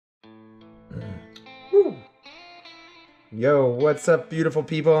Woo. Yo, what's up, beautiful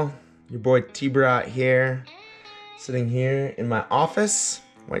people? Your boy Bradt here, sitting here in my office,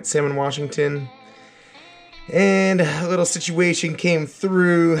 White Salmon, Washington. And a little situation came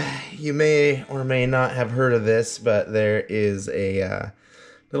through. You may or may not have heard of this, but there is a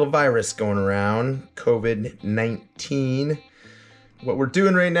little virus going around, COVID-19. What we're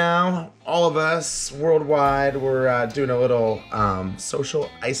doing right now, all of us worldwide, we're doing a little social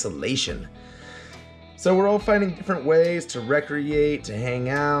isolation. So we're all finding different ways to recreate, to hang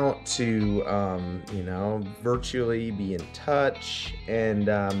out, to, virtually be in touch. And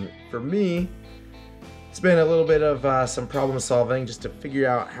for me, it's been a little bit of some problem solving just to figure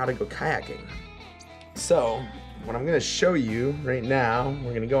out how to go kayaking. So what I'm going to show you right now,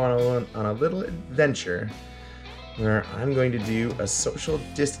 we're going to go on a little adventure where I'm going to do a social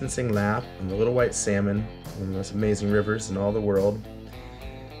distancing lap on the Little White Salmon, one of the most amazing rivers in all the world.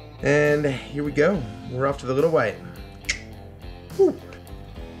 And here we go. We're off to the Little White. Woo.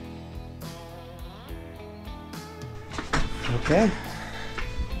 Okay.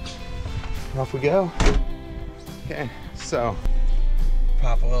 Off we go. Okay, so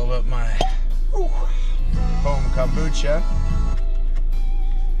pop a little bit of my home kombucha.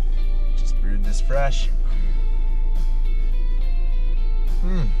 Just brewed this fresh.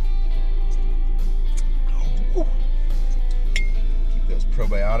 Keep those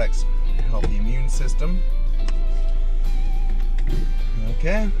probiotics, help the immune system.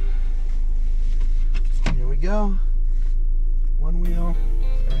 Okay, here we go. One wheel,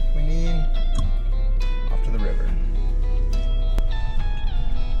 everything we need. Off to the river.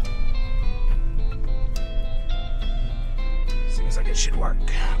 Seems like it should work.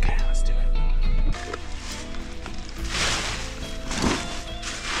 Okay, let's do it.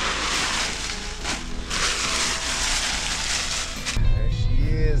 There she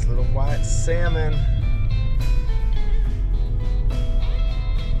is, Little White Salmon.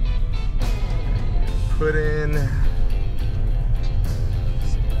 Put in.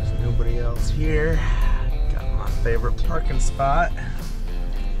 There's nobody else here. Got my favorite parking spot.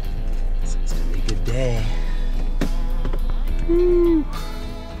 So it's gonna be a good day. Woo.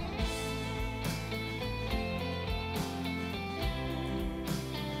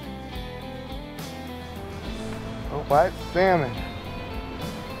 Oh, White Salmon.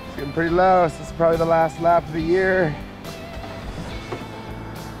 It's getting pretty low. So this is probably the last lap of the year.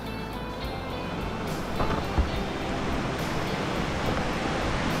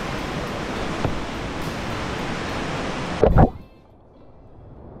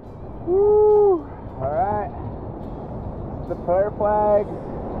 Woo! Alright. The prayer flag.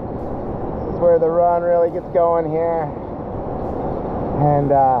 This is where the run really gets going here. And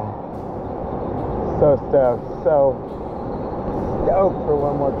so stoked. So stoked for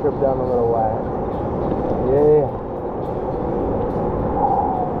one more trip down the Little White. Yeah.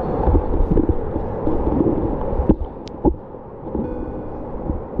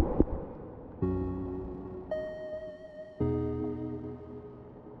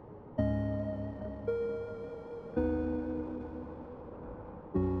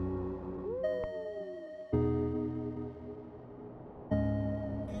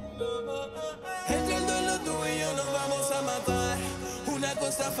 Entre el duelo tú y yo nos vamos a matar. Una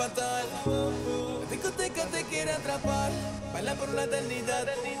cosa fatal. La discoteca te quiere atrapar. Baila por la eternidad.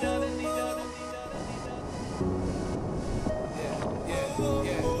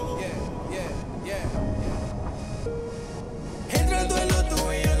 Entre el duelo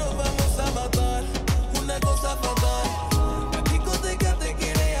tú y yo nos vamos a matar. Una cosa fatal. La discoteca te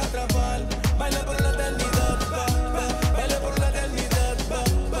quiere atrapar. Baila por la eternidad. Baila por la eternidad.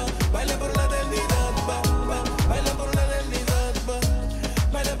 Baila por la eternidad, baila por la eternidad,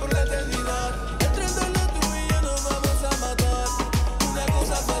 baila por la eternidad. Entre el dolor tú y yo nos vamos a matar. Una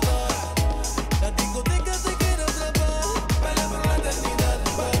cosa fatal. La discoteca te quiere atrapar. Baila por la eternidad,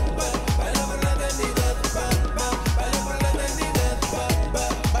 baila por la eternidad, baila por la eternidad,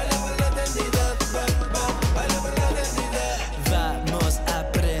 baila por la eternidad, baila por la eternidad. Vamos a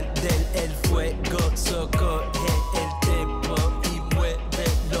prender el fuego, socorre el tempo y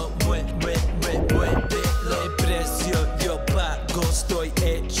muévelo, muévelo. El precio yo pago, estoy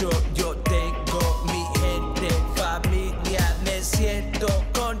hecho, yo tengo mi gente, familia, me siento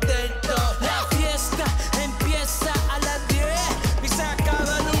contento. La fiesta empieza a las 10 y se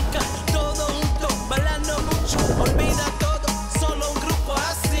acaba nunca, todo junto, bailando mucho, olvida todo, solo un grupo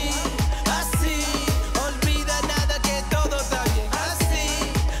así, olvida nada que todo está bien,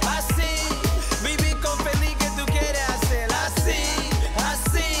 así, vivir con feliz que tú quieres hacer, así,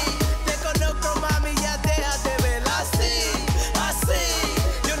 te conozco mami, ya déjate ver, así,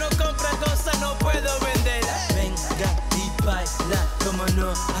 yo no compro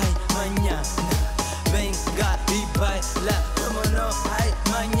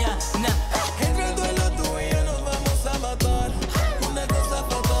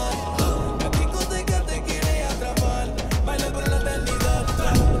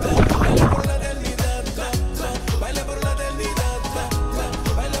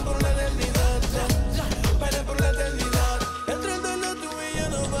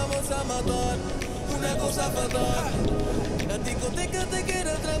vamos a matar. Una cosa fatal. La discoteca te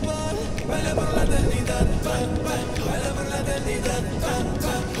quiere atrapar. Baila por la eternidad. Baila por la eternidad.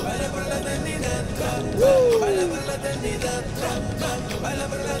 Baila por la eternidad. Baila por la eternidad. Baila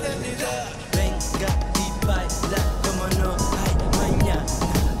por la eternidad. Venga y baila como no hay mañana.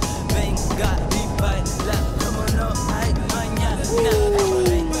 Venga y baila como no hay mañana.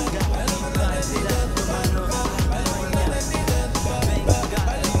 Venga y baila como no hay mañana. Venga y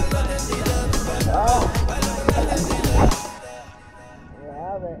There you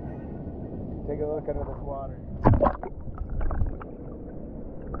have it. Take a look under this water.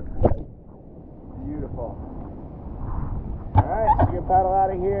 Beautiful. Alright, so you can paddle out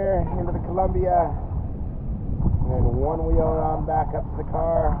of here into the Columbia. And then one wheel on back up to the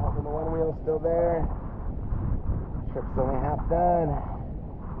car. Hoping the one wheel's still there. Trip's only half done.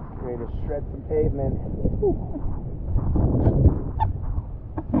 Ready to shred some pavement.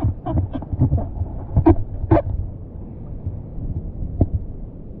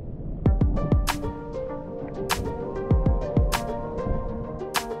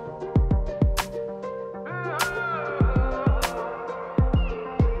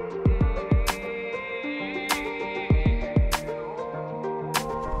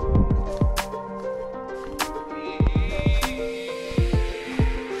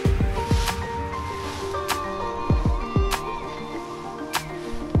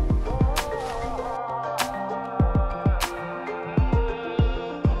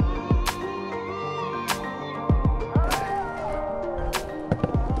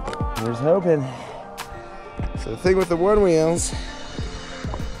 Here's hoping. So the thing with the one wheels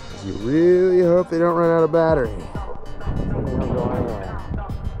is you really hope they don't run out of battery. So they don't go anywhere.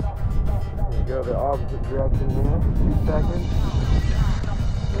 We go the opposite direction here. 2 seconds.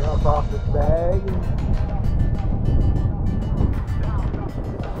 Drop off this bag.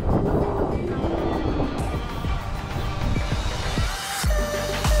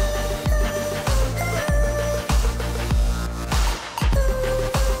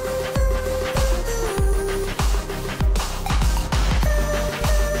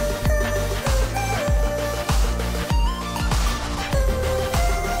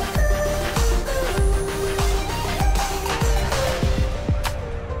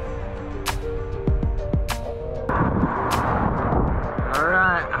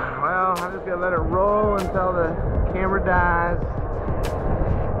 Let it roll until the camera dies.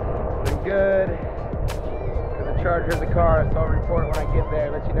 Been good. Got the charger of the car, so I'll report when I get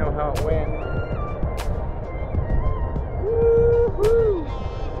there, let you know how it went. Woo-hoo!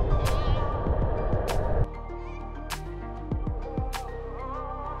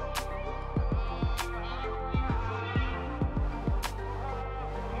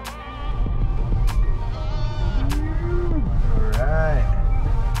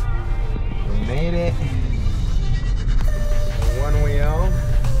 Made it. One wheel.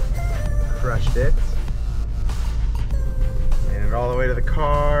 Crushed it. Made it all the way to the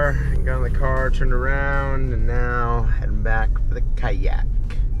car. Got in the car, turned around, and now heading back for the kayak.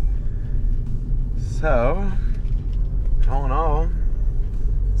 So, all in all,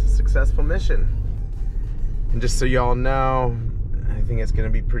 it's a successful mission. And just so y'all know, I think it's gonna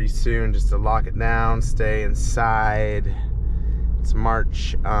be pretty soon just to lock it down, stay inside. It's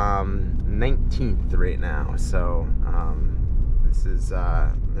March 19th right now, so this is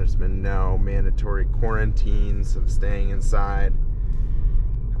there's been no mandatory quarantines of staying inside,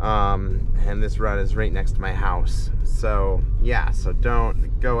 and this run is right next to my house. So yeah, so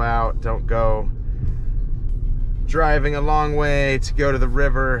don't go out, don't go driving a long way to go to the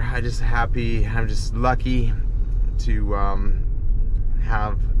river. I'm just lucky to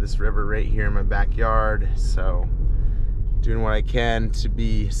have this river right here in my backyard. So doing what I can to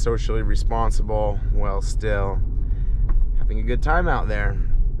be socially responsible while still having a good time out there.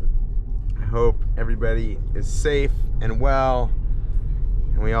 I hope everybody is safe and well,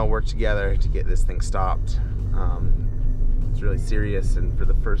 and we all work together to get this thing stopped. It's really serious, and for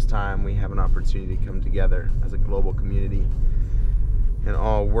the first time we have an opportunity to come together as a global community and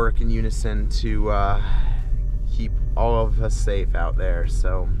all work in unison to keep all of us safe out there.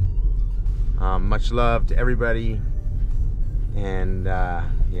 So much love to everybody. And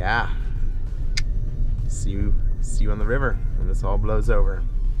yeah, see you on the river when this all blows over.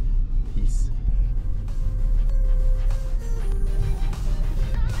 Peace.